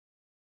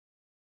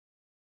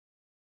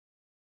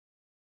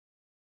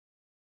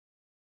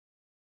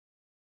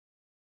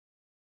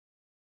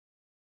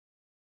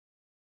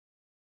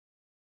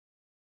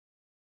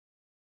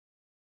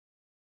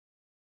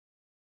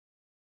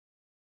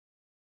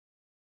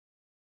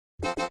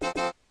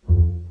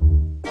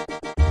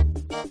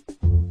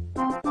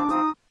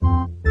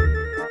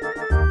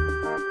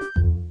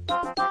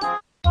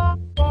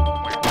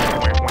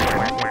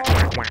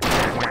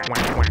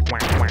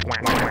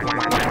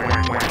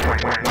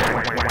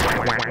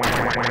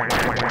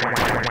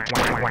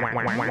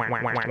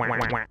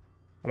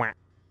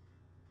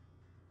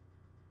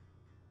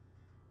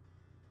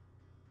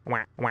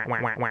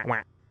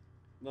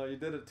No, you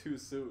did it too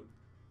soon.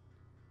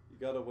 You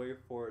gotta wait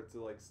for it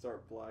to like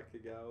start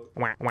blacking out.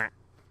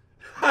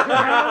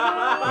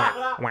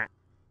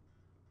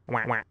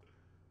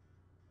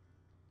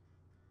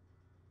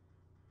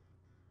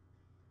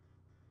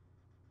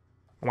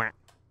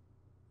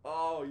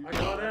 Oh, you I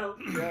got out.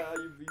 Yeah,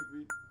 you beat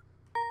me.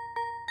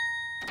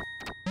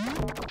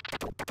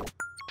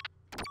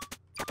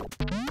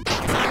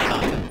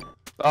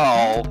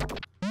 Oh.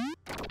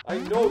 I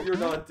know you're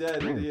not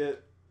dead,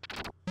 idiot.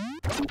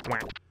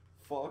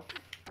 Fuck.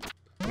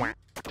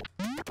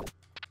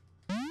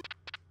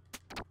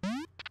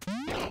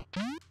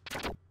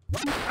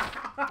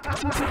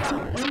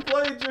 You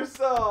played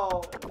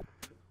yourself!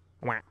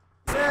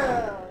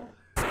 Yeah!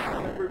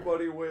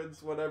 Everybody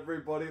wins when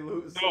everybody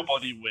loses.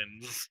 Nobody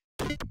wins.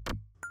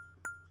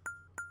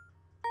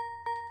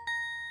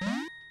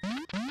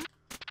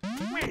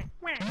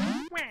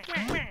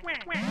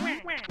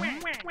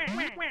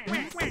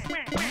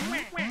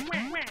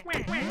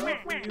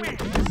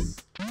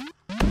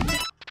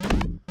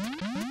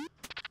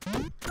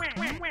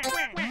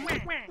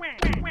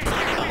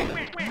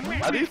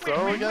 How do you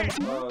throw again?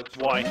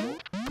 Why?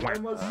 Why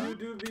must you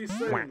do these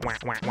things? I only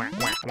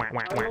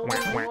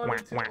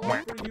wanted to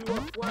offer you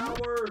a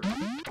flower.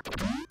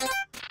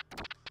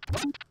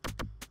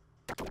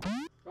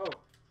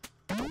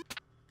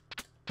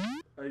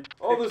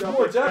 Oh, there's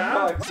more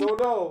jetpacks, so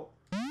no!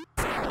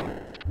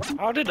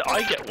 How did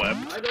I get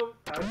webbed? I don't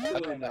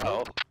actually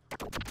know.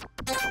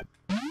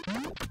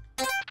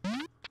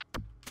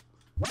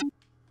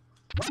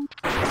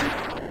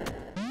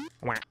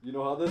 You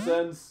know how this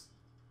ends?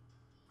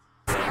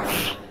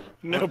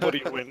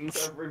 Nobody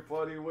wins.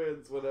 Everybody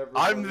wins whenever.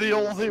 I'm the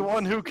only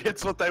one who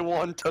gets what they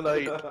want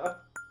tonight.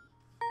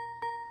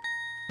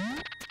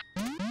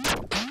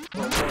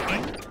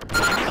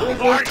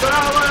 Lizard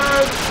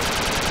challenge!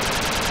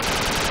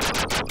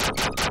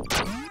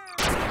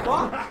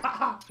 Fuck!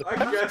 I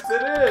guess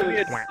it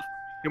is!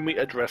 Can we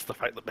address the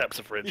fact that Pep's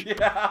a fridge?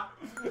 Yeah,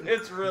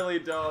 it's really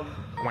dumb.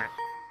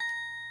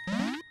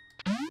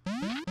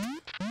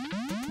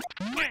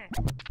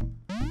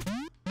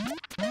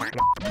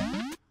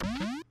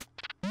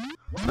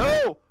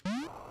 No!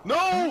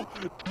 No!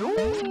 No!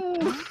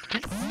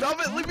 Stop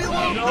it! Leave me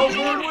alone! No,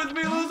 work with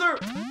me, loser!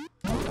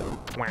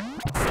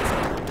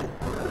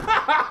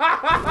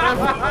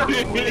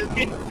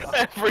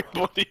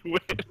 Everybody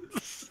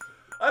wins.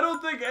 I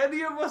don't think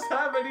any of us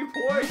have any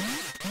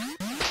points.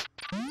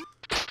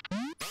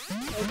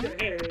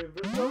 Okay,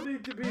 there's no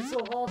need to be so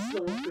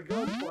hostile with the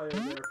gunfire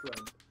there,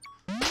 friend.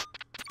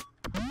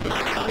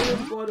 I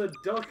am but a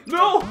duck.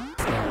 No!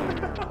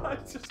 I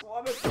just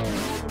wanted to go in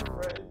the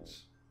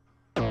fridge.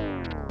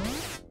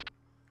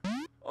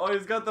 Oh,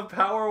 he's got the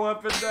power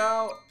weapon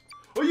now.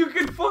 Oh, you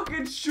can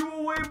fucking shoo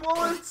away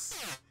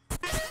bullets!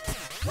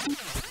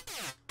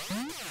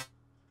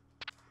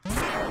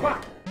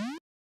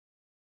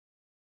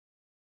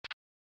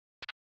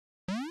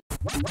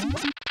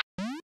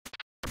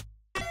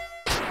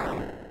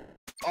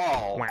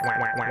 Oh.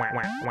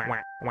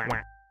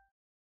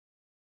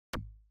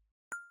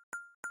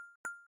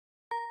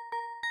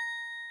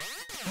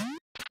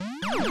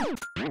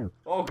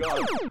 Oh god.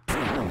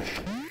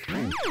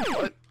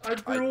 What? I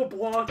threw a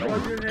block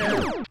on your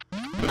head.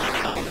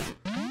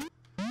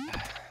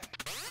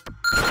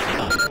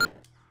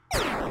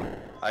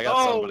 I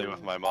got somebody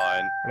with my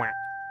mind.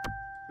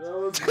 That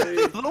was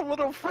me. The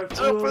little I fridge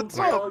threw a opens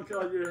up. block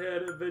on your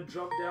head and then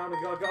jumped down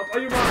and got up. Are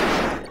you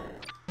mine?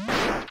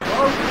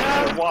 Oh,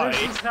 now Why?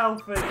 this is how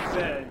things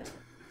end.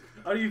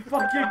 Are you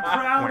fucking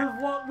proud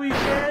of what we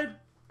did?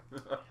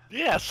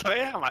 Yes, I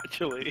am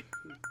actually.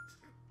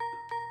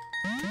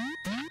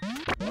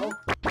 Well,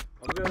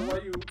 I'm gonna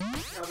let you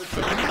have a chance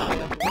to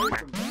walk away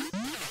from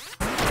this.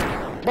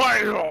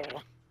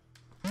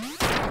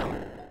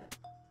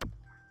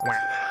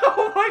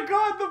 Oh my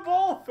god, the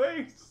ball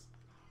face!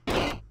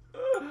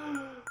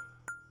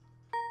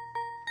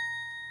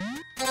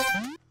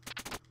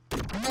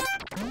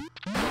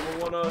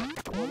 Wanna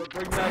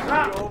bring that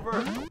guy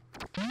over?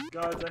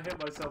 Guys, I hit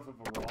myself with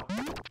a rock.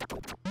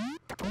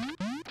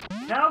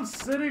 Cav's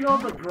sitting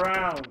on the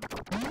ground.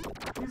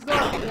 He's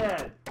not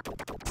dead.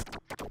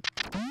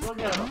 Look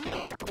at him.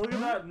 Look at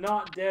that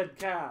not dead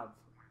Cav.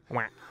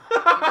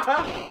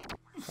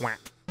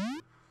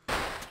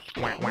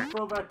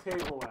 Throw that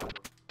table at him.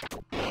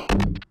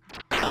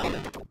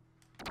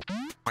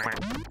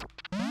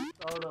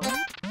 Oh no.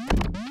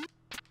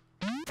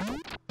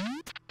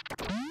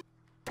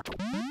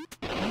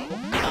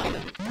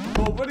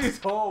 Nobody's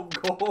home,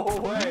 go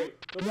away!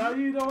 But now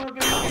you don't have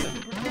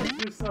anything to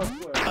protect yourself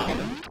with.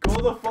 Go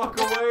the fuck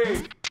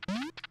away!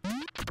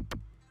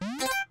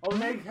 Oh,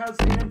 Nate has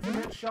the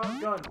infinite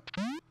shotgun.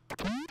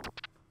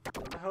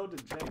 Where the hell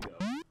did Jay go?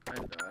 I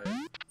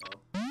died. Oh,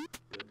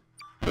 good.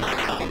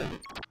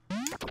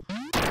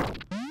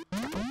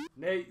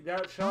 Nate,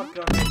 that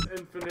shotgun has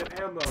infinite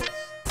ammo.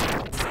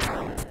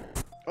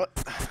 What?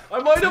 I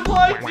might have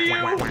lied to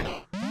you!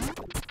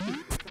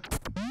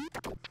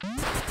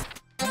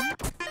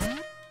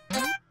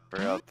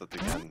 Forgot that the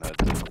gun had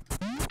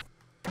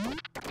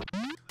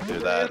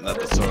that, and that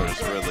the sword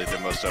is really the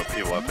most OP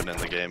weapon in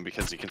the game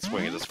because you can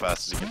swing it as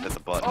fast as you can hit the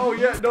button. Oh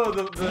yeah, no,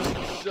 the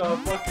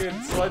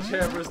fucking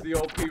sledgehammer is the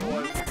OP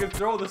one. You can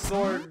throw the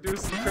sword and do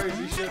some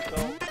crazy shit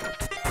though.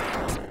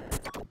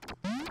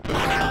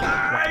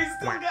 I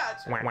still got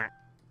you.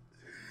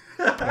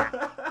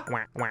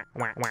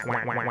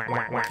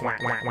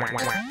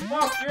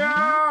 Fuck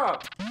yeah!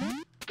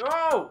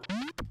 Go!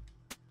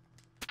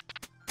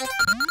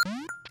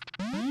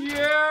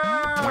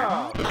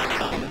 Yeah!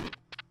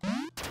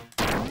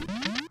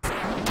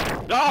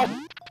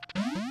 No!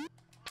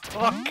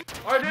 Fuck!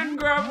 I didn't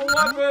grab a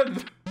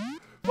weapon!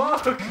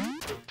 Fuck!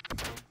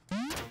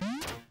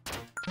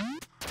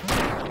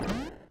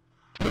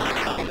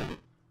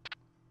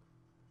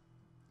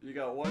 You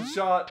got one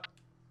shot.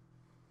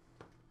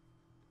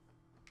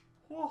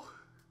 Whoa.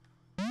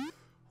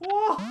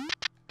 Whoa.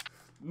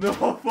 No,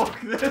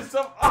 fuck this.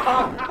 Oh,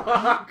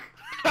 fuck.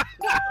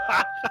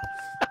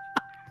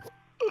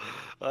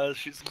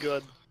 She's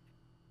good.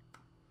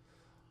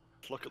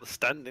 Look at the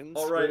standings.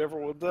 All right,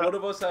 Everyone there. one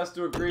of us has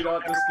to agree not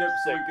to skip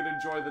so we can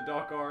enjoy the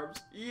duck arms.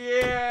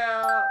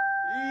 Yeah!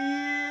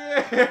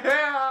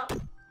 Yeah!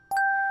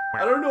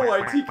 I don't know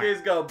why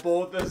TK's got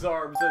both his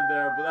arms in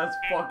there, but that's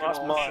fucking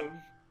awesome.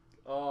 Mine.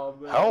 Oh,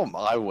 man. How am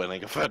I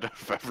winning ahead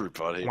of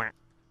everybody? I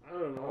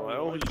don't know.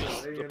 Well, you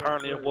just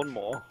apparently have one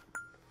more.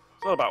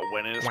 It's not about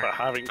winning, it's about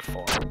having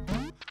fun.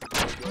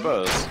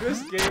 Suppose.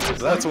 This game is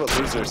That's like, what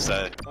losers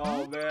say.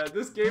 oh man,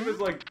 this game is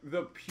like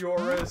the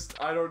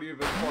purest, I don't even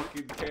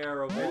fucking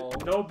care of all.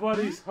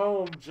 Nobody's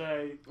home,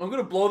 Jay. I'm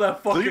gonna blow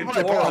that fucking Leave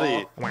my door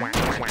body. off.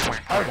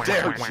 How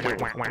dare you?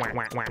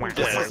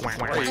 This is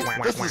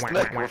rape. This is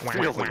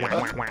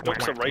necrophilia.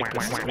 Ducks are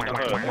rapists, we know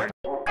her.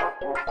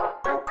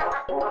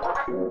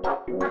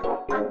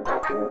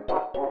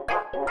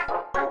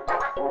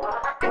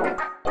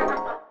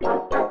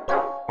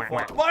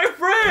 My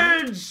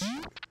fridge!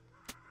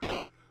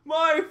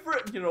 My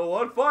fridge! You know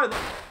what? Fine.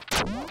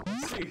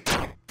 Let's see.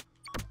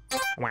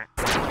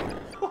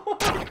 Oh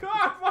my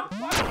god, my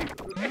fucking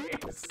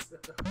face!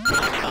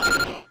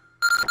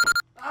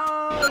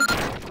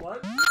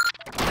 What?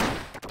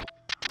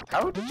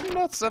 How did you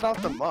not set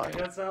out the I mine?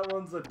 guess that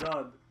one's a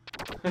dud.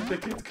 I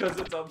think it's because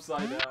it's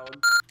upside down.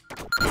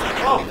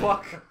 Oh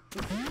fuck!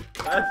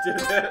 That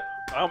did it.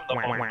 I'm the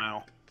one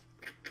now.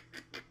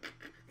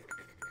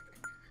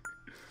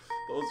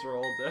 Those are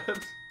all dead.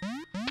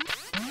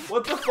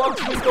 What the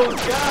fuck's with those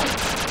guys?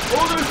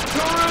 Oh, there's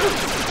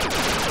turrets!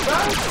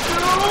 That's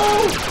two!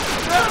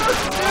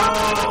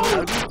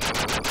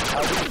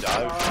 How do you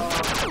die?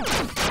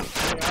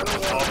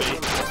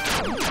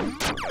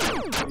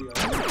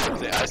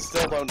 See, I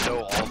still don't know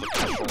all the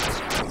controls.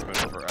 It's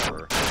been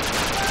forever.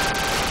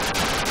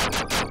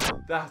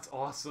 That's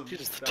awesome.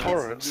 Jesus, the That's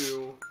turrets.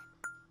 new.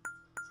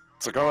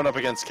 So going up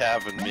against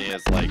Cav and me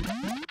is like...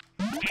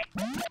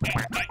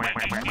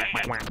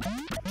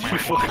 You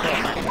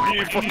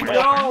fucking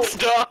No!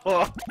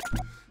 stop!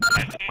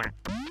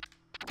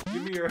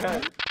 Give me your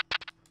head.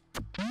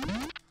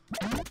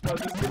 No,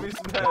 just give me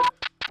some head.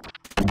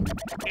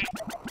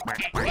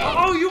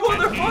 Oh, you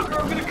motherfucker!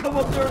 I'm gonna come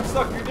up there and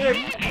suck your dick!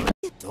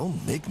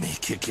 Don't make me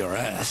kick your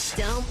ass.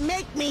 Don't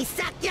make me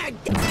suck your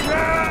dick.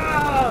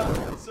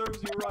 Yeah! It serves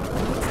you right.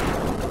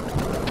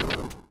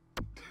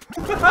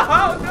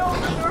 Oh no,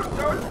 the Nerf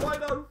dart's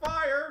light on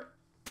fire!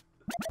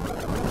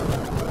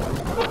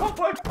 Oh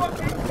my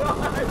fucking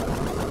god!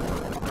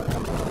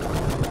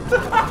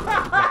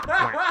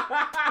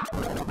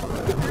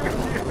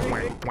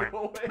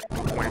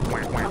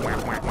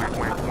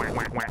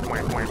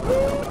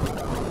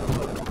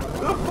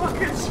 The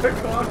fucking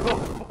Chicago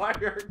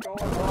fire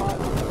going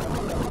on.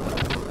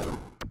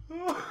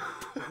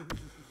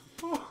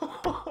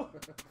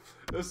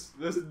 This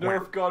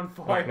Nerf gun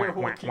fire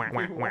will keep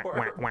me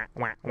warm.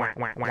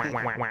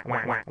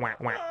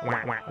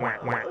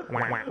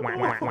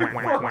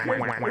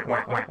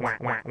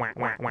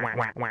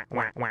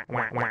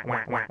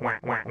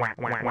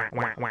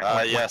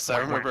 Yes, I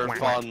remember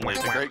fondly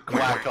the Great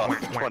Quack Off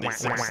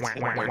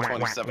 2016 or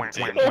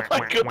 2017. Oh my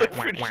god, the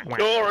fridge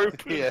door open!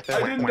 Yeah. I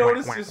didn't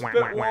notice you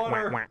spit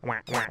water.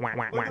 Look at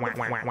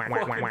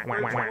the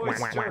fucking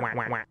fridge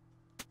moisture.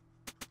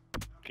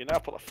 Okay, now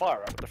put the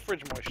fire out, the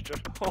fridge moisture.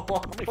 Oh,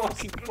 How many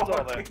fucking guns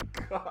are there?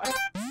 God.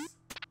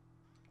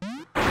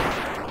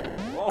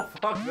 Oh,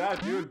 fuck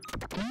that, dude.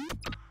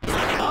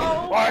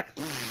 Oh, What?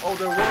 oh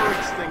there were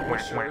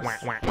extinguishers. Where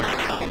am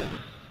I?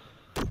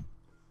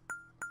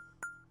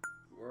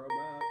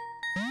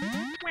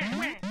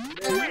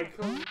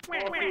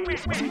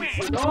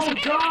 Oh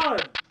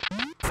god!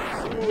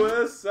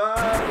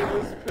 Suicide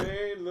is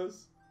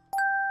painless.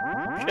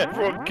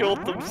 Everyone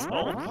killed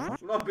themselves.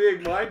 I'm not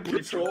being mind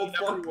controlled.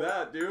 Fuck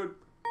that, dude.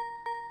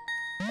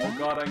 Oh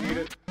god, I need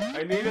it.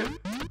 I need it.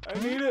 I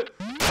need it.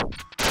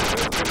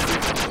 There's gonna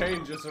be some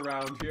changes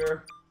around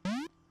here.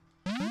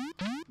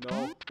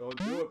 No, don't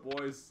do it,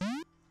 boys.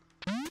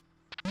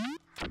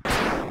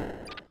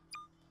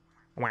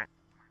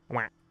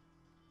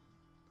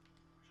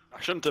 I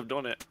shouldn't have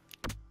done it.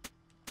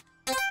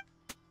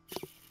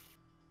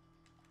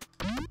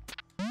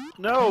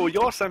 No,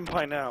 you're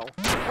senpai now.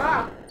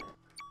 Ah!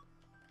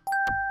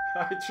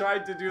 I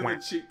tried to do the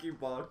cheeky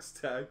box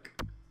tech.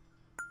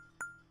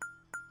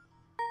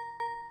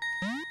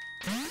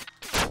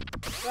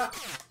 Ah!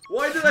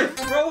 Why did I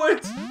throw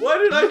it? Why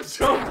did I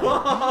jump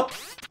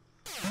off?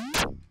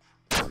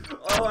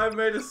 Oh, I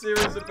made a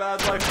series of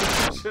bad life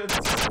decisions.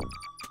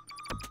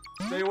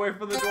 Stay away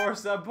from the door,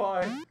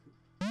 senpai.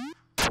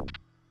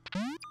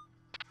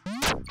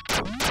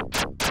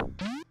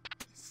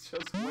 He's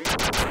just waiting.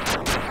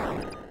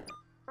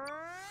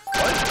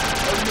 What?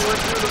 Oh, you went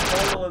through the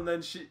portal and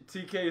then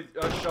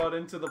TK shot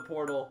into the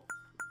portal.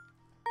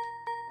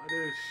 I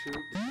didn't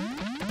shoot.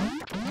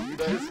 You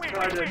just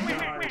kind of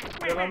died.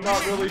 Then I'm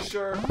not really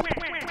sure.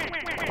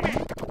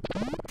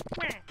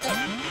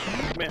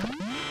 Man.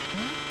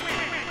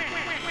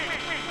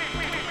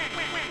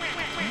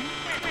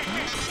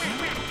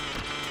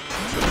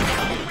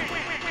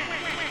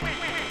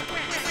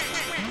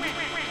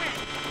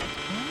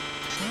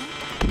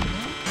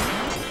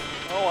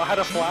 Oh, I had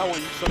a flower, you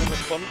son of a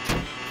cunt.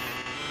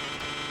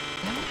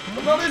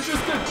 I'm not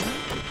interested!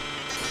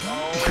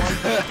 Oh,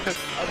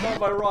 I thought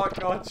my rock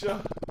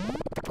gotcha.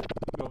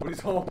 Nobody's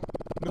home.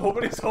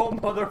 Nobody's home,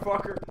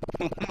 motherfucker.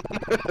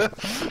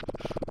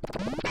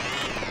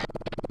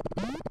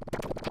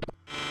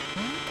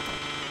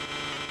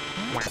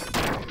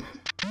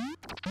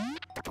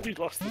 You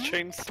lost the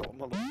chainsaw,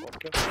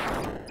 motherfucker.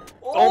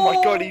 Oh my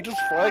god, he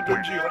just flagged you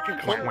like a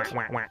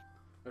cunt.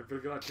 I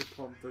forgot to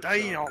pump the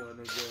Damn. shotgun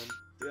again.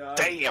 Yeah,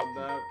 Damn.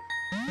 that.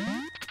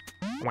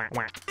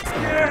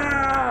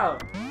 Yeah!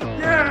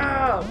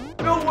 Yeah!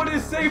 No one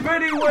is safe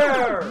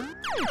anywhere!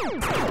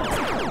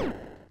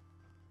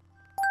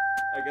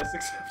 I guess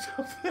except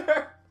up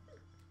there.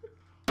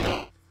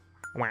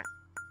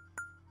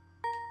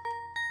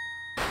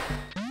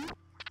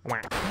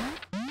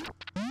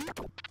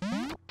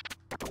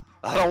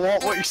 I don't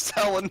want what you're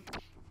selling.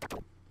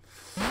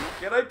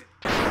 Can I?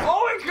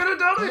 Oh, I could have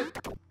done it!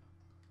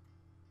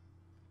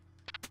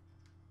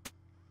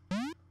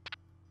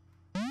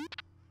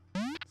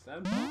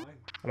 Senpai.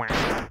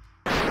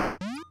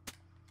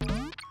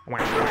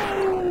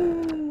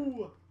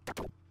 No!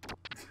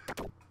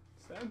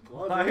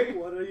 Senpai.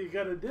 What are you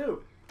gonna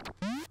do?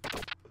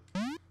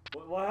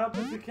 What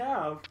happened to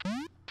Cav?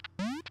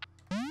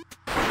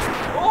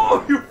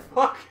 Oh, you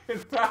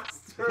fucking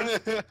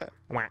bastard!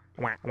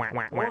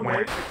 Well,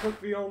 mate, it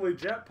took the only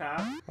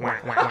jetpack.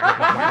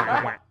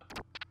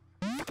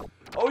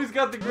 Oh, he's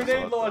got the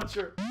grenade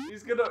launcher.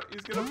 He's gonna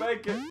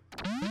make it.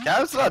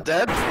 Gav's not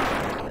dead.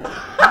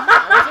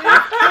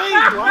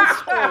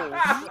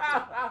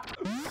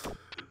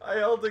 I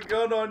held a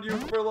gun on you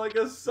for like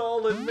a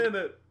solid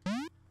minute.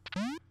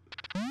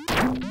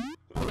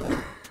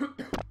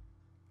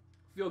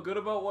 Feel good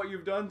about what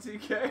you've done,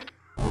 TK?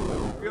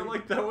 I feel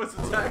like that was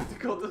a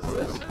tactical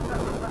decision.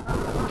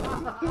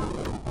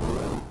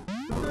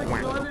 The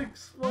gun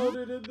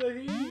exploded in the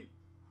heat.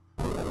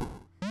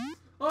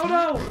 Oh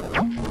no!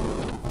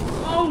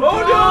 Oh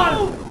god!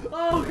 No!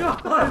 Oh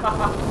god!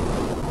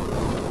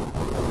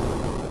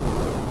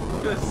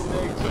 The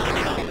snake.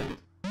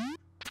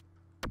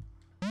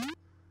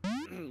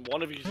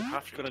 One of you is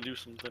half gonna do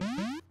something.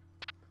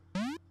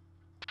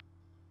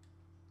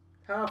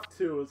 Have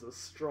to is a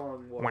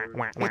strong word.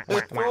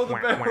 Throw the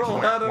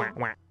barrel at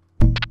him.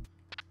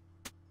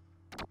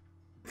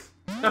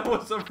 That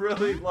was a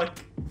really, like,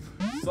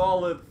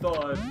 solid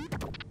thud.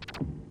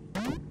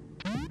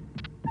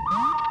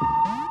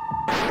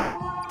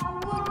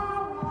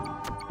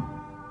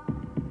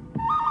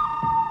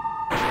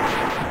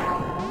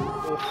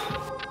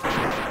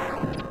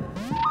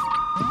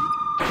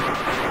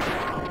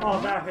 Oh,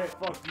 that hit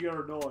fucked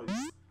your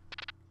noise.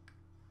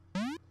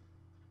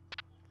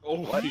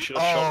 Oh, you should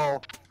have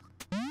shot.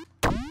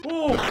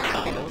 Oh,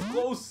 that was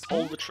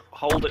close.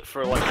 Hold it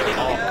for like a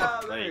Yeah,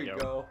 half. there you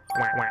go.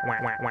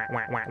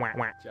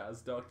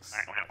 Jazz ducks. I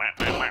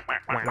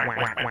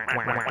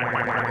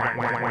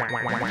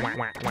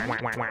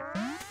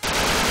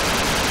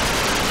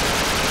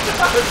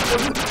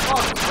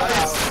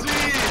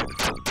see.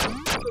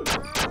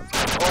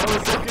 Oh, I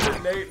was looking at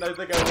Nate and I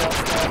think I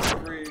walked off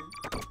screen.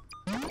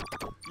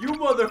 You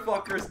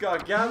motherfuckers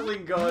got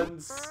Gatling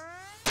guns.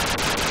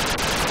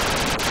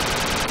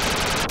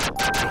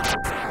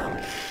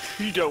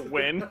 You don't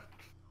win.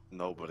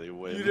 Nobody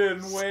wins. You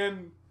didn't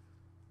win.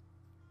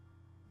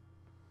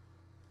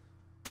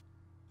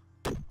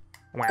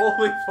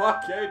 Holy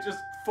fuck, I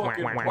just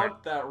fucking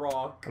pumped that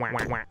rock.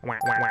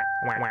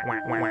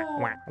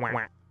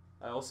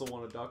 I also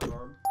want a duck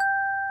arm.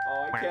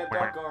 Oh, I can't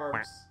duck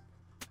arms.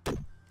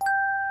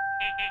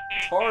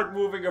 It's hard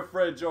moving a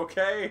fridge,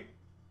 okay?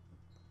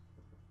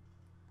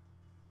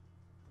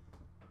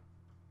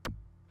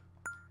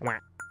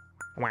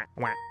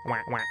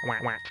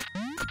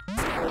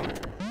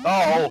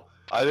 Oh,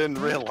 I didn't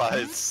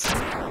realize.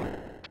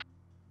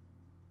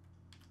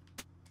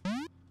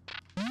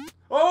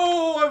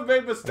 Oh, I've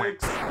made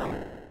mistakes.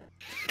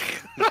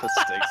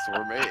 Mistakes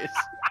were made.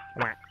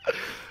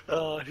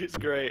 Oh, he's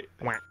great.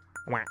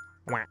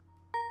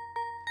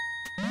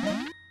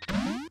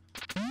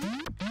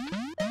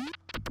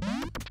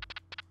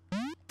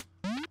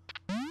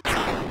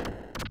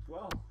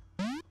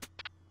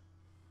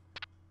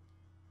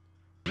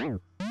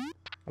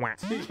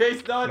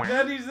 TK's not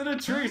dead, he's in a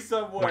tree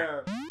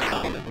somewhere.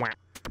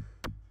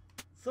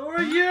 So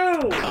are you!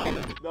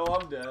 No,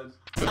 I'm dead.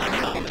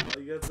 I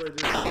guess I didn't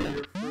see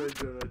your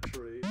fridge in a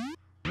tree.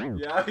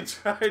 Yeah, I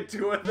tried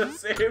doing the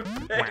same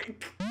thing.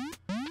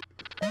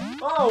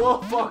 Oh,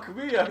 well, fuck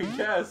me, I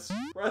guess.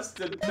 Rest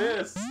in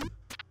piss.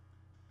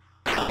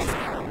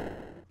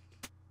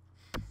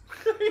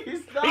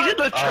 He's not He's in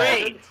the dead.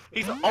 tree!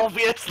 He's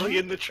obviously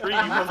in the tree,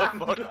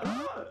 motherfucker.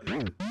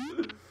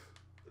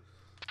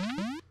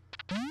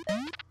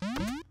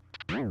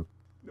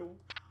 No.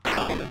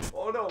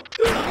 Oh no.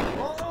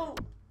 Oh!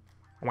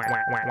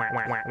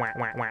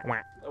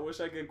 I wish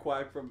I could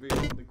quack from being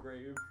in the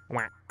grave. Oh,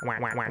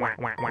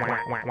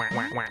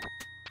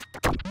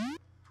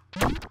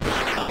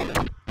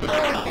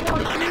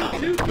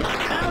 fuck you! 2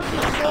 cows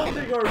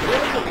assaulting our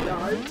building,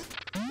 guys!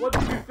 What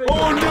did you think?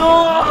 Oh no!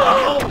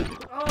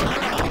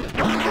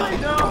 Oh my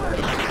god!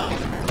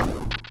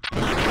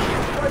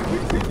 What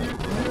continue to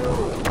do?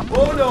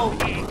 Oh no!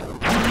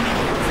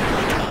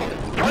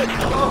 What?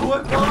 Oh,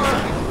 what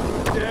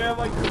bar? Damn,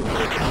 I couldn't get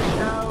the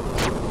cow.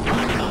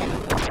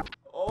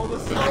 Oh, the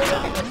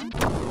slowdown!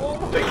 Oh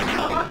my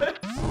god!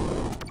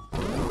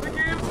 The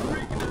game's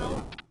freaking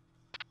out.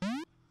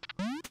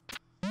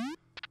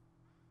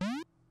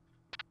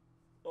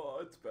 Oh,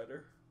 it's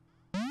better.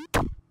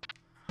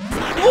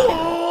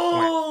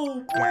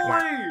 Oh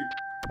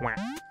boy!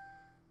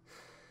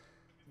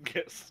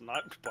 Get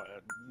sniped by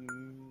a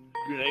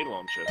grenade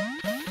launcher.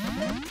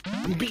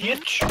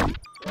 Bitch!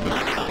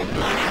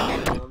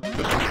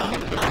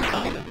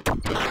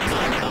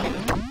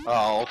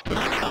 Oh.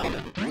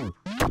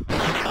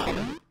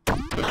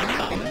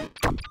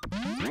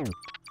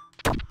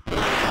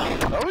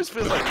 It always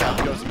feels like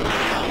Cap goes.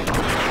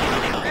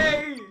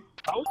 Hey!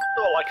 I always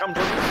feel like I'm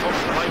doing the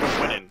fucking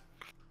even winning.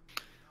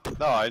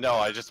 No, I know.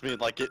 I just mean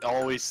like it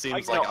always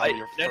seems like I'm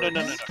your first.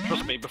 No.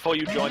 Trust me, before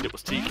you joined it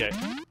was TK.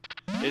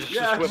 It's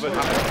Yeah, just whoever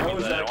actually, happened I to be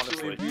was there,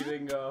 actually honestly.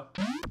 beating Cow.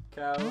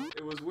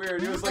 It was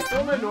weird. He was like,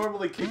 "Don't I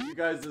normally kick you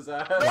guys' ass?" No!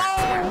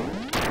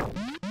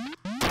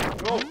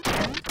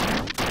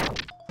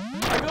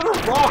 I got a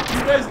rock. You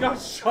guys got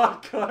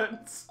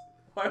shotguns.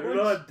 Why You're would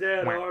not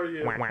dead, are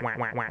you?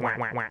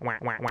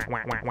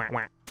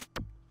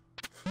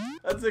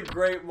 That's a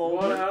great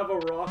moment. Wanna have a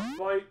rock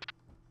fight?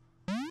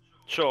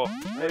 Sure.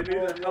 I need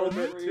a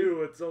helmet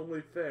too, it's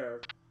only fair.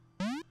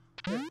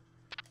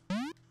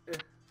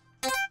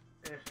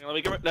 Let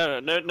me give it.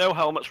 No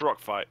helmets. Rock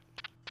fight.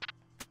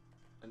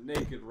 A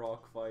naked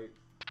rock fight.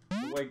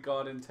 The way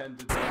God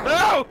intended.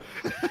 No!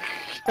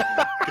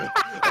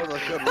 That was a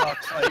good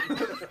rock fight.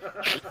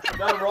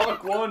 That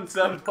rock won,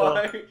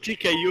 senpai.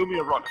 TK, you and me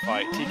a rock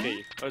fight.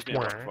 TK, owes me a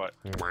rock fight.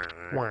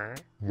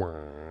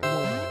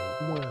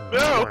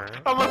 No!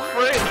 I'm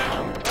afraid!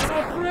 I'm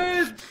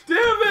afraid.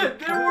 Damn it!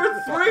 There were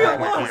 3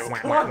 of us.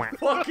 God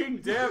fucking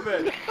damn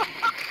it!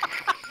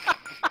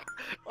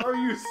 Are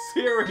you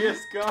serious,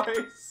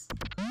 guys?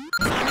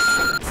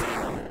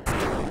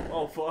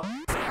 Oh fuck!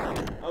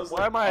 I was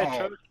Why am I a oh.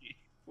 turkey?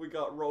 We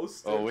got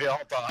roasted. Oh, we all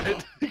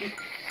died. Good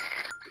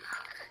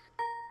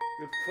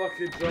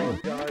fucking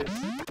job, guys.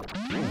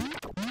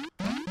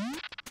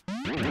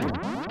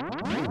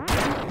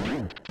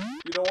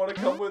 You don't want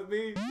to come with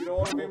me? You don't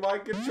want to be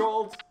mind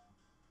controlled?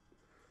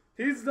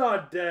 He's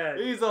not dead.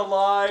 He's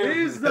alive.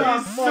 He's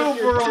not fucking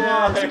super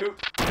dead. alive.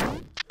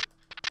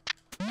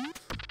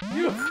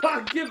 You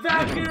fuck, get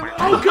back here!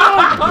 Oh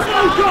god!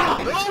 Oh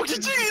god! Oh,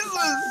 Jesus!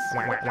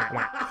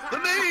 The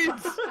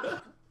needs!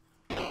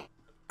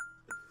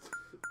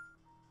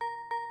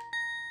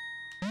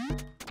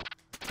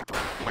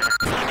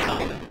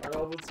 I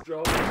almost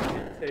dropped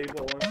the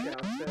table on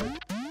Cap's head.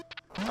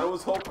 I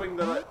was hoping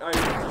that I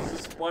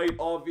despite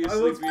obviously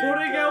I was being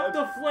putting dead. out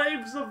the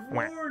flames of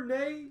war,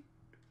 Nate!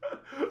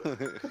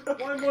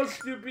 Why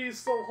must you be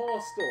so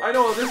hostile? I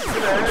know, this is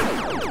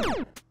gonna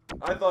end.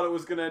 I thought it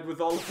was gonna end with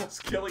all of us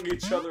killing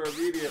each other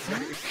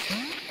immediately.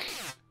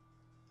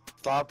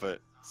 Stop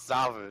it.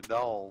 Stop it.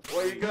 No.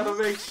 Well, you gotta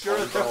make sure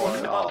Oh, that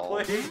we're not no.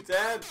 playing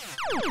dead.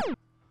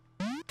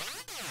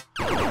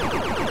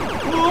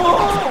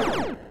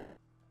 Whoa!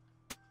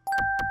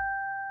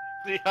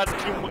 He had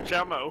too much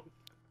ammo.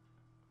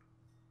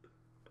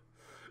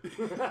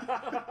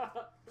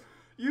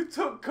 You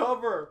took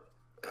cover.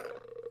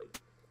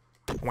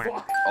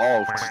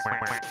 Oh,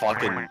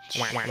 fucking wreck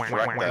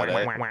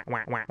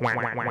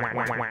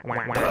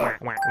that,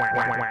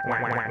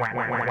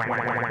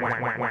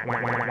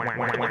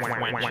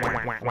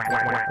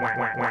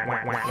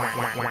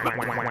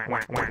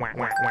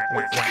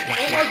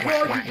 Oh my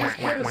god, you just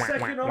get a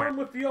second arm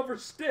with the other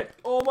stick!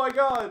 Oh my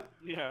god.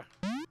 Yeah.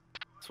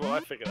 That's what I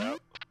figured out.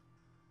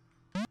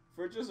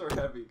 Fridges are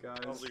heavy, guys.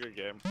 That was a good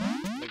game.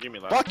 They give me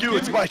that. Fuck you,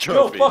 it's my No,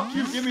 trophy. fuck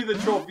you. Give me the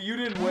trophy. You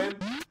didn't win.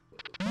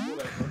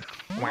 Whatever.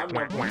 I'm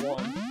number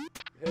 1.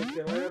 Hey,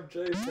 can I have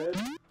Jay's head?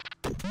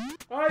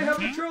 I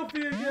have the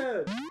trophy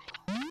again!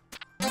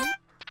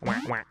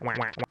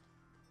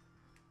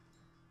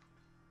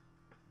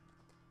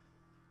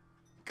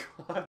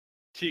 God.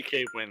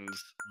 TK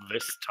wins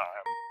this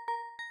time.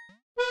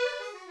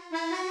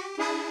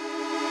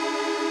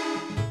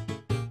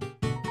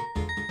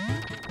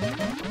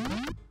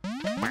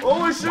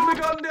 Oh, I shouldn't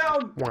have gotten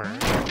down!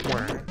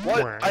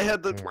 What? I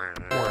had the.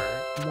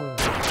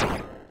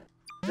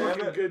 Damn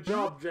Fucking it. good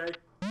job, Jay.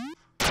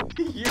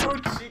 You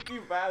cheeky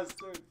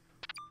bastard.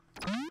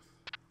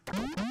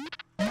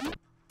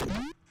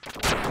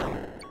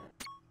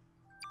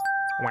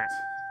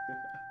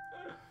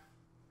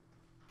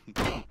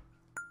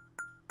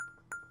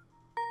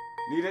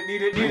 Need it,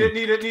 need it, need it,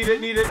 need it, need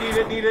it, need it, need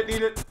it, need it,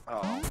 need it.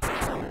 Oh.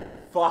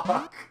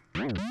 Fuck.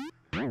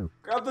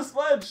 Grab the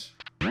sledge.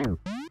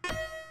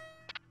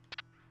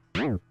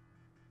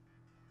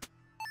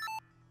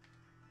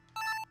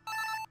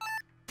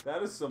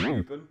 That is some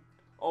beeping.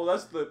 Oh,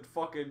 that's the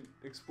fucking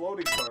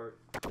exploding part.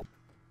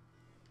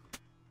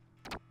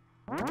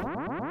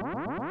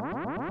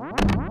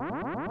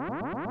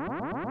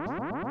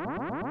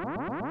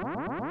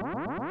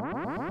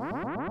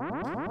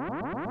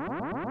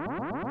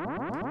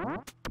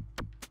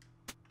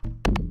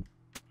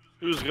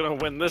 Who's gonna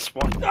win this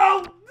one?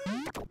 No!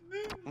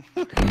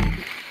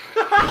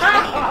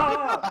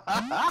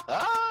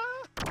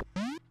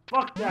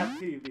 Fuck that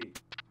TV.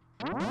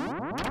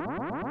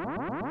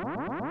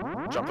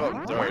 Jump up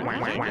and throw it. You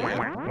can't get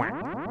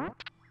it.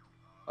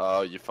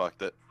 Oh, you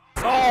fucked it.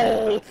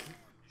 Oh!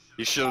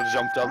 You should have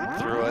jumped up and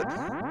threw it.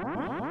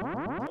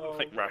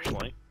 Think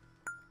rationally.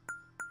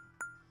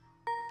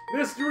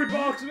 Mystery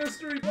box,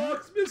 mystery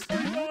box,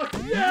 mystery box.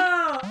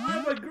 Yeah,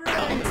 I'm a great.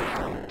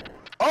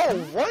 Oh,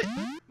 what?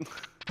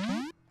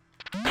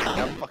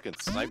 That fucking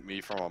sniped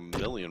me from a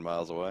million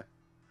miles away.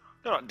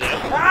 You're not dead.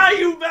 Ah,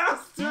 you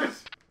bastard!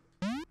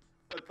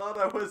 I thought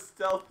I was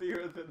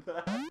stealthier than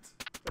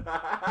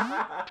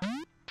that.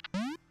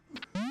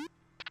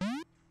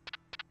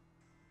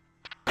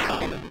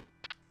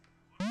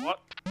 What?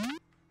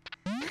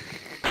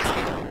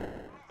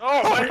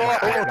 Oh my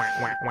god!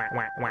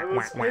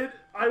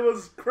 I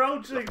was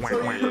crouching,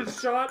 so you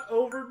just shot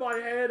over my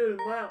head and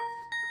left.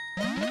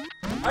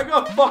 I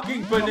got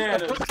fucking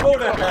bananas. Go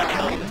to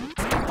hell.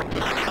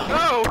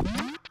 No!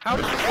 How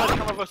does this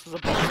come of us as a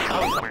boss?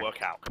 How does that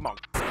work out? Come on.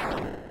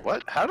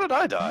 What? How did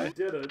I die? You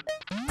did it.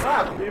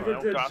 Ah, Neither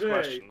Don't did ask Jay.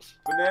 questions.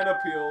 banana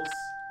peels.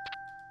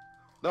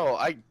 No,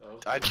 I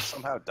just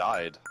somehow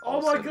died. Oh all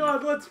of a my sudden.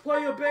 god, let's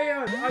play a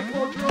band! I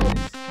call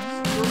drums!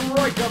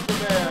 Strike up the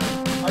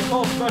man. I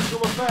call special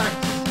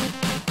effects.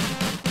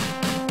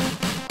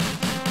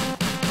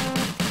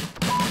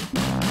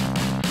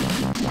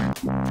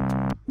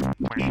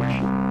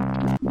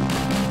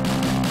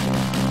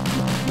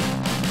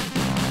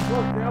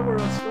 Look, now we're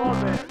a ska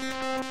band.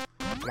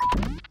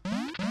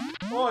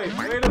 Oi,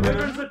 wait a minute.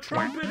 There's a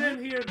trumpet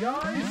in here,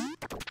 guys!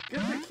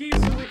 Get the key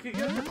so we can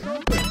get the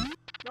trumpet!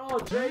 No,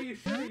 Jay, you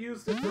should have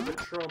used it for the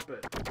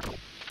trumpet.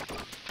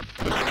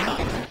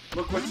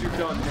 Look what you've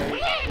done, Nate.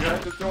 You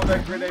have to throw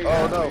that grenade Oh,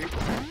 at no. me.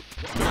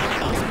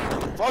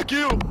 Fuck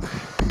you!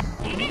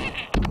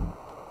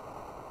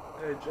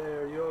 Hey, Jay,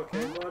 are you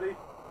okay, buddy?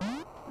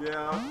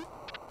 Yeah.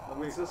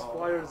 Once this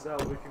fire's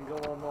out, we can go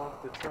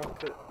unlock the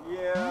trumpet.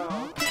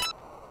 Yeah.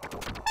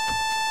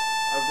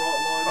 I brought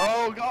lunch.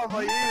 Oh god,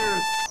 my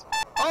ears!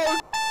 Oh,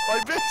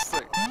 my big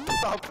thing!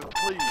 Stop it,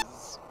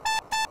 please!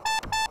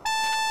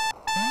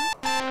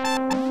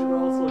 You should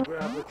also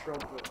grab the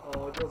trumpet.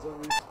 Oh, it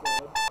doesn't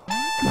respawn.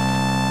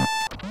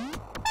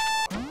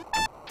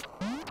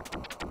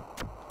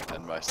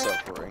 And my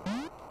suffering.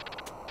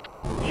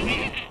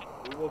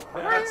 We will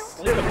pass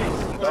these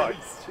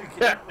lights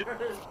together.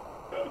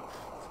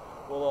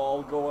 We'll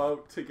all go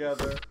out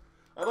together.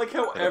 I like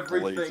how In a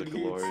blaze everything of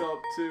heats glory.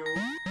 up too.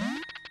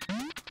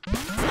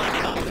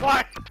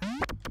 Why?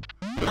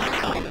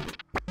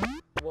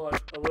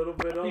 What, a little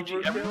bit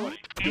overkill? Everybody,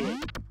 do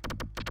it.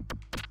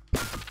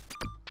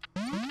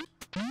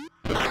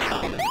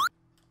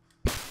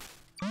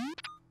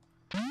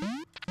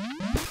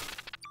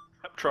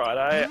 I've tried.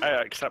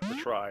 I accept the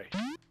try.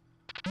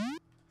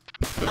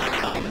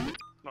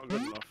 Not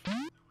good enough.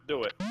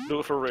 Do it. Do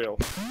it for real.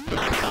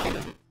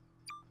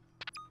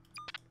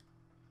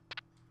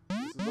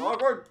 This is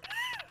awkward.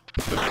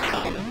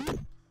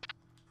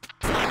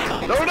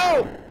 No,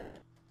 no!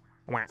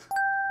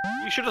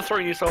 You should have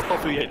thrown yourself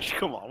off the edge.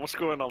 Come on, what's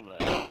going on there?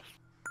 Oh,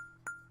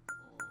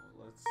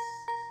 let's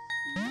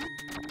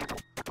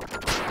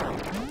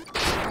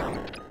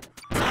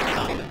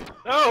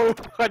No!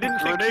 I didn't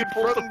think you Grenade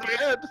pulled from the the pin.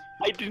 head!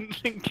 I didn't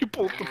think you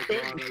pulled the Oh my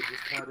pin. god, I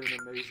just had an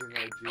amazing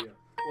idea.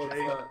 What's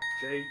Jay, that?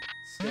 Jay,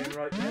 stand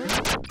right there.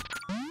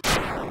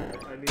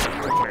 I need you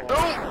to No!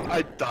 walk.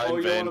 I died Oh,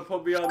 in you vain. want to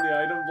put me on the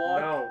item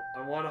block? No,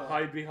 I want to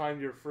hide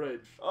behind your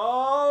fridge.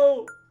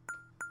 Oh!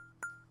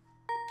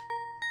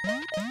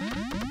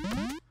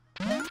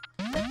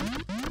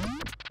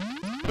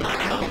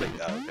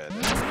 Okay,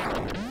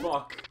 then.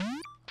 Fuck.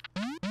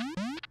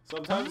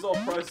 Sometimes I'll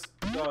press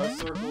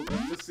circle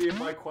just to see if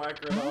I quack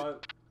or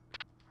not.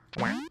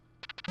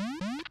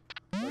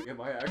 Like,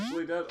 am I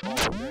actually dead? Oh,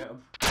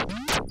 damn.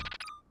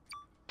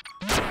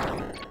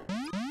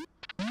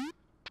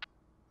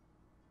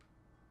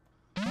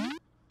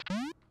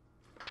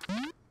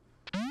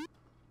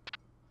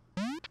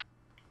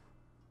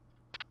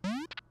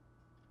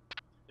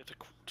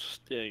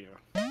 There you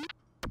go.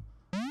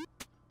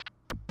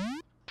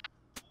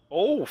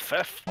 Oh,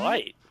 fair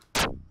fight.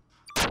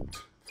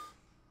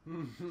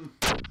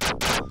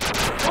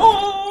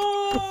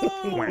 Oh!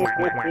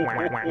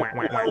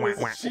 That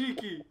was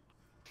cheeky.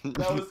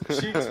 That was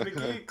Cheeks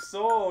McGeeks.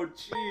 Oh,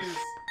 jeez.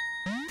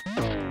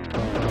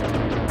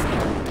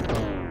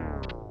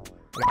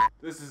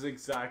 This is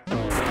exactly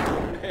what I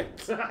wanted.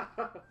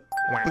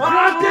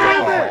 God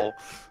damn it!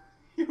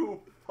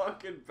 You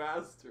fucking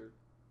bastard.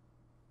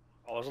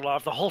 I was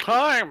alive the whole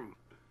time.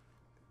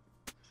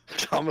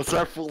 Thomas,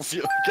 our fools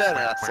you again,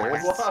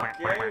 assholes. Fuck,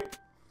 eh?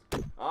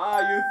 Ah,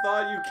 you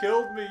thought you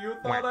killed me. You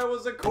thought I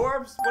was a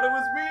corpse, but it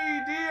was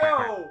me,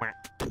 Dio!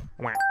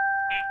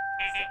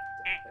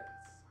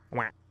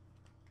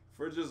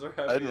 Fridges are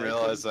heavy. I didn't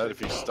realize that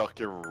if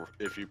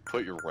you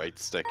put your right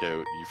stick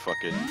out, you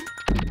fucking.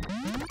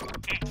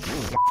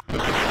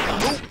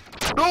 Nope!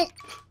 Nope!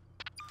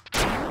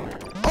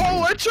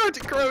 Oh, I tried to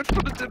crouch,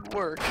 but it didn't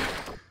work.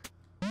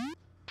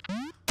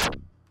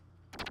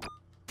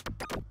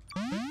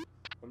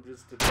 I'm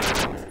just a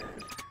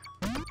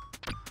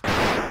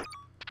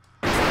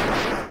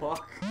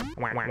Fuck.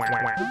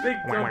 The big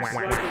dumb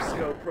sniper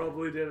scope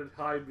probably didn't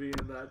hide me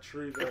in that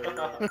tree very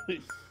well.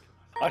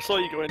 I saw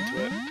you go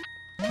into it.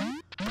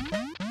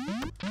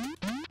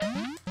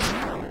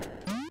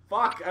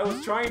 Fuck, I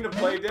was trying to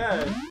play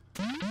dead.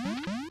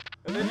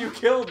 And then you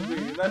killed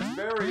me. That's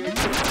very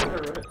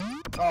inconsiderate.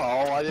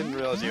 Oh, I didn't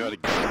realize you had a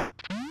gun.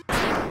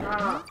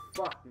 Ah,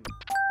 fuck.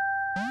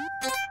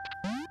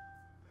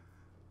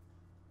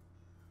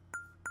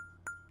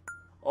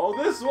 Oh,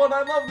 this one!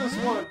 I love this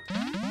one!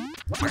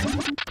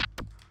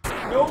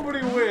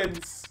 Nobody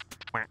wins!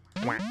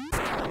 No!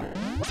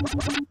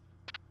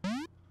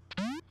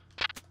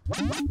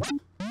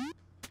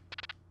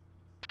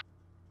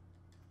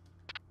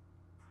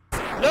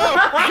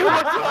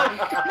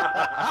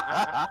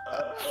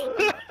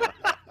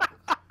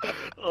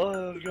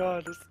 Oh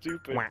god, that's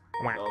stupid.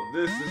 Oh,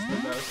 this is the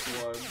best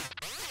one.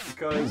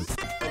 Because...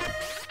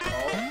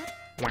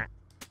 Oh.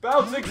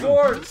 Bouncing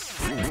swords!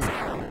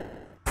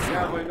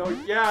 Yeah, but I know...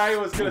 Yeah, I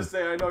was gonna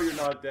say, I know you're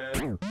not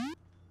dead.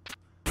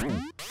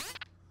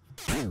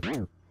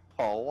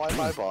 Oh, why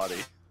my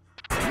body?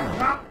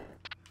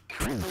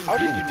 How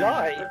did you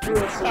die? I threw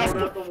a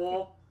sword at the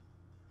wall.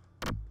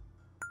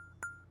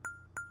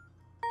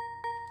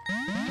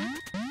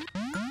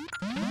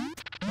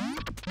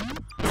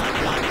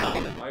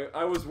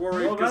 I was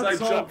worried because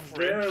that's all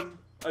them.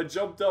 I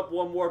jumped up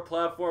one more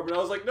platform and I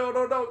was like, no,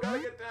 no, no, gotta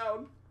get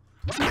down.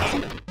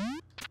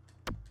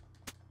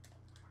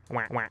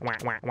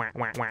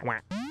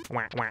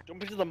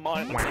 Jump into the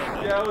mine.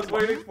 Yeah, I was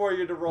waiting for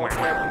you to roll up in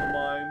the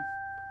mine.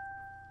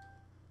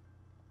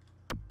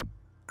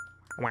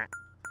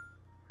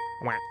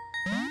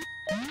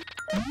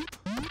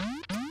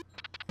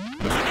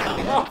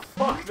 Oh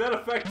fuck, that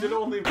affected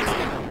only me.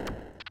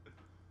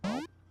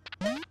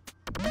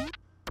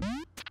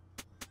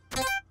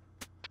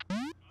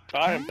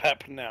 I am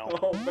Pep now.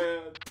 Oh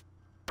man.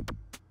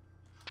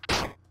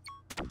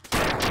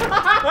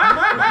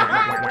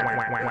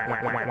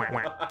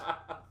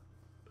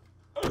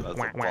 That's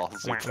a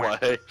ballsy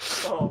play.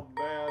 Oh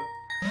man.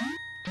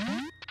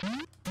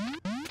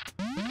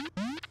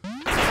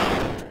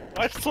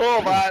 I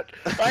saw that!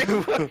 I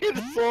fucking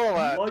saw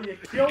that! Well, you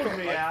killed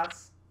me,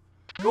 ass.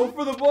 Go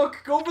for the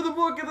book! Go for the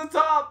book at the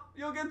top!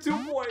 You'll get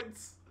 2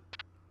 points!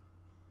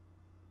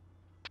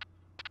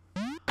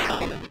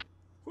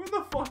 Where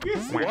the fuck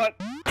is he? What?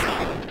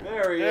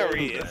 There he There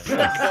is. he is.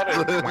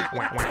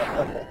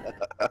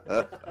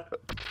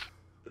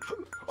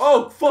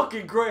 Oh,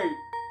 fucking great!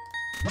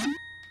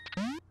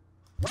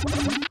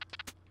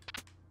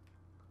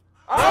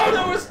 Oh,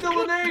 there was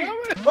still an 8!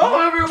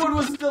 Oh, everyone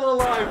was still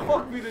alive!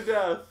 Fuck me to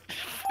death!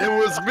 It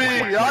was me!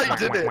 I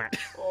did it!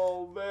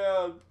 Oh,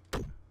 man.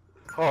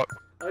 Oh,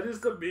 I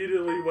just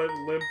immediately went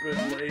limp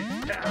and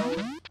laid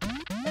down.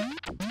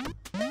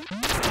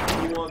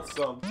 Who wants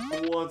some?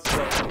 Who wants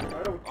some?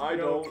 I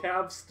don't.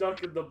 Cab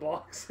stuck in the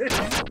boxes.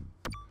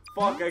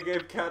 Fuck, I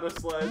gave Cat a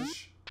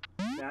sledge.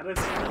 Cat a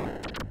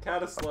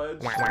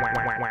sledge.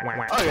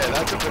 okay,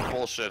 that's a bit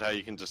bullshit how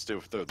you can just do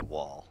it through the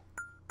wall.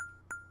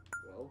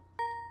 Well.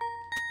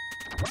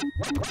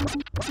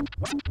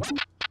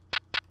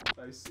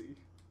 I see.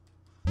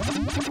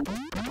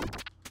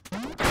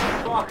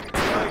 Fuck!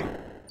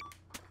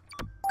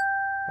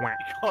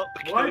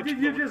 Why did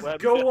you just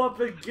go up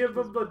and give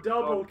him the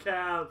double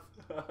cab?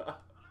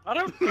 I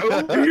don't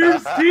know.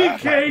 Here's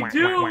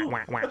TK2!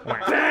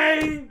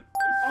 Bang!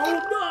 Oh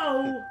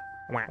no!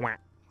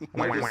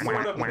 I just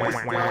sort of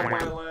missed down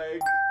my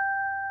leg.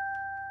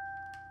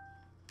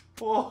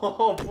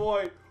 Oh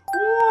boy!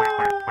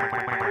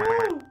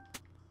 Whoa!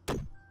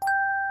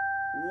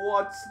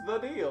 What's the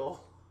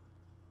deal?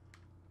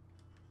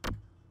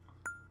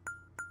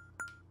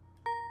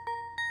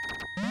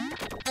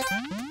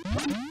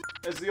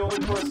 As the only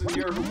person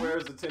here who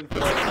wears a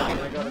tinfoil hat,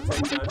 I gotta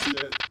take that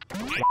shit.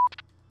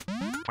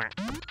 Oh fuck!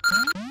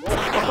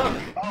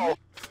 Oh.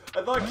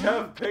 I thought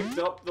Kev picked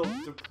up the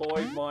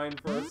deployed mine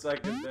for a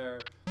second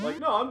there. Like,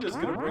 no, I'm just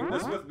gonna bring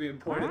this with me and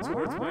point it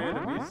towards my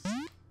enemies.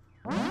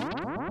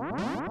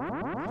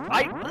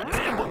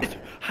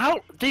 How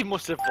they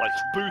must have like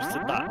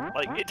boosted that.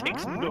 Like it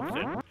takes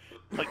nothing.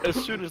 Like as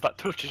soon as that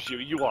touches you,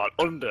 you are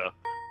under.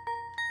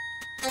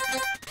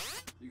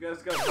 You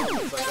guys got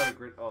helmets, I got a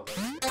great. Oh,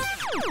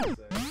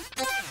 there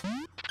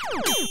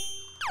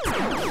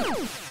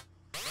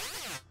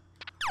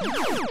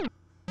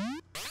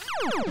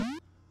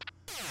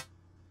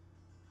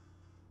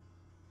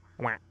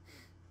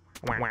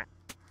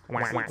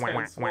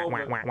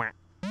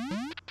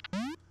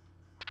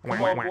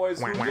Come on,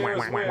 boys, who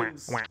dares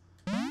wins?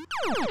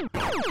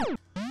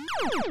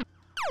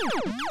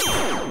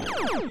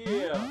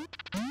 Yeah.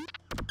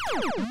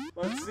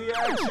 Let's see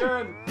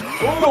action.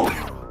 Oh!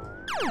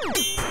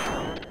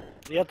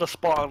 You had the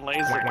spot on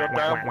laser gun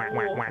down.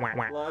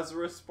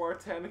 Lazarus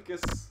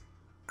Spartanicus.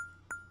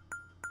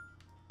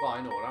 Oh,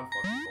 I know what I'm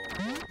fucking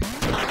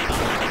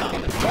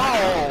going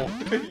Oh!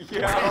 for.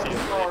 Yeah, I'm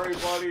sorry,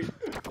 buddy.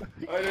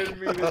 I didn't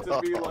mean it to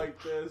be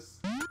like this.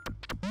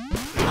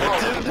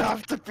 It didn't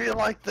have to be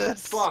like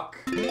this. Fuck.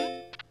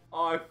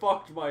 Oh, I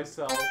fucked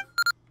myself.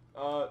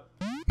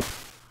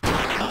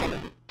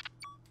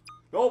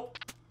 Nope.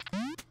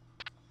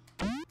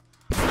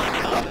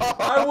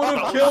 I would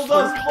have killed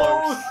us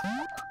both!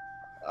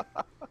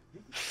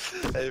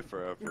 A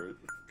for effort.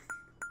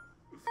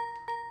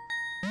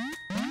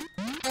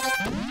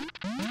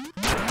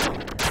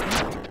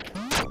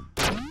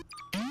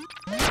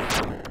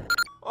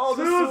 Oh,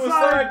 the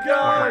suicide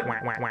gun!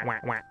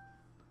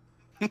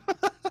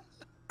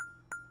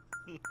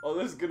 Oh,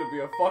 this is gonna be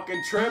a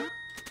fucking trip.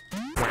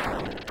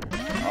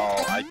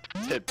 Oh, I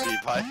hit B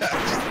by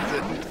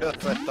accident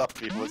because I thought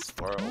he was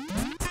thrown.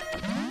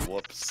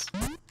 Whoops.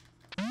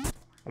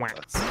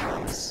 That's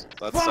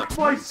Fuck,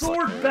 my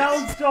sword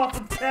bounced off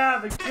of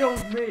Tab and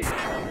killed me!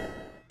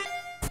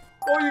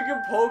 Oh, you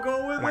can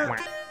pogo with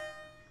it?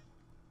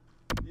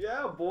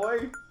 Yeah,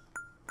 boy.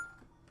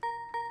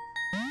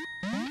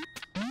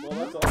 Well,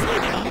 that's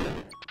all.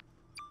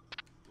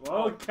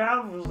 Well,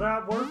 Tab, was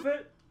that worth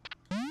it?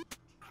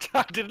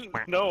 I didn't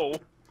know.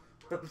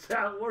 Was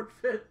that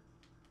worth it?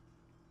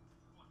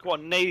 Come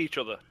on, nade each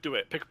other. Do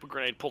it. Pick up a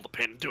grenade, pull the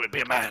pin, do it,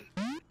 be a man.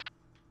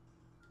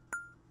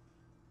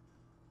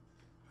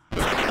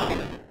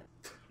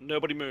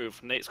 Nobody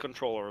move. Nate's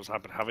controller is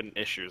having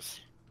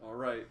issues.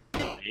 Alright.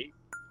 Nate?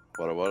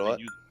 What?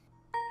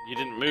 You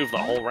didn't move the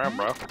whole round,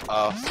 bro.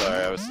 Oh,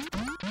 sorry, I was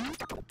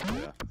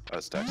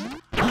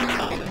texting.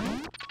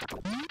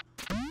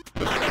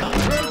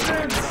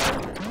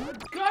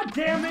 God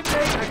damn it,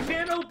 Nate! I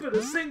can't open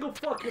a single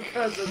fucking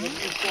present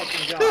with you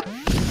fucking guys.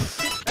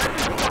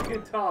 Every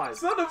fucking time.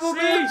 Son of a See?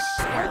 bitch!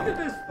 Where did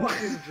this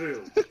fucking Jew?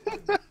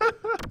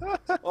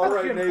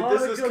 Alright, Fucking Nate,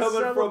 this is Hanukkah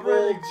coming from old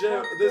celebrating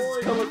Jew. This is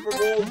fuck coming from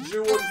old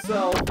Jew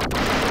himself. What the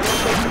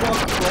fuck,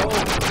 bro?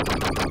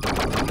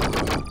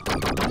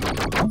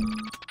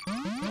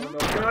 Oh no,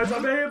 Guys, I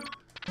may have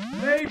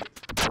made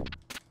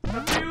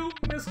a few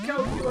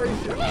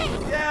miscalculations.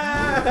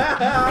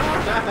 Yeah!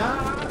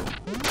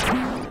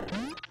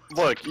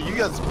 Look, you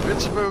guys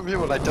bitch about me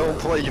when I don't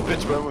play, you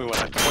bitch about me when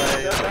I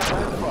play.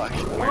 Fuck.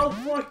 Well,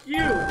 fuck you.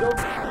 Don't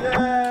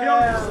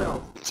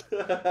Yeah! kill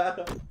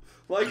yourself.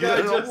 Like You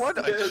I know just what?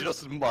 did. I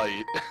just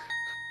might.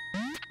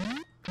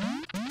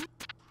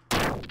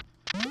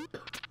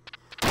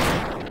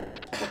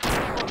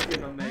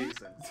 Fucking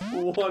amazing.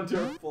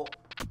 Wonderful.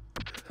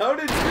 How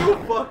did you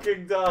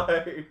fucking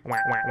die?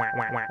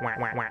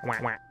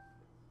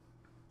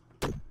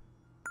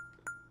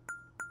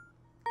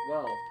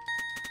 Well.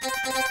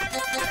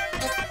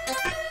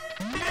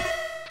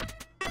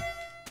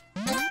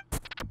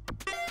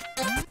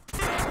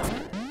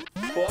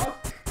 Fuck.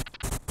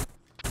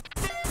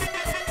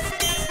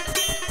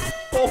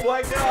 Oh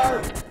my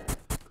god!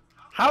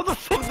 How the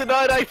fuck did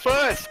I die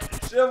first?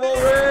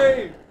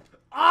 Chivalry!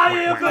 I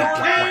am the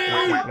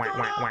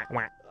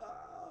king!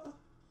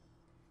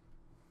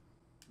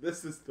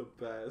 This is the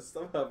best.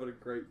 I'm having a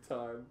great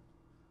time.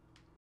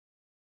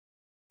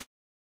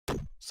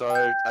 So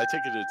I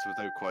take it it's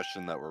without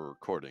question that we're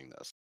recording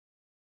this.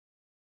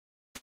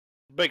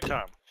 Big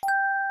time.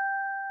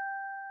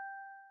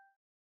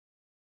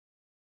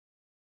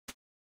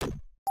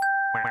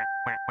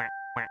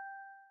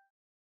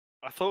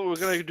 I thought we were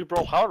gonna do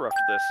Brawlhalla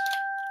after this.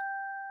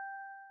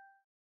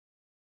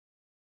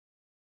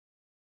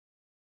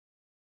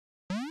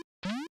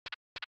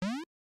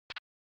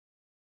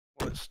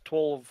 Well, it's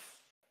 12.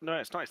 No,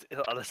 it's not.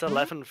 It's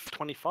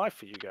 11:25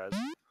 for you guys.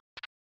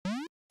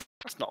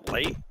 That's not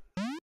late.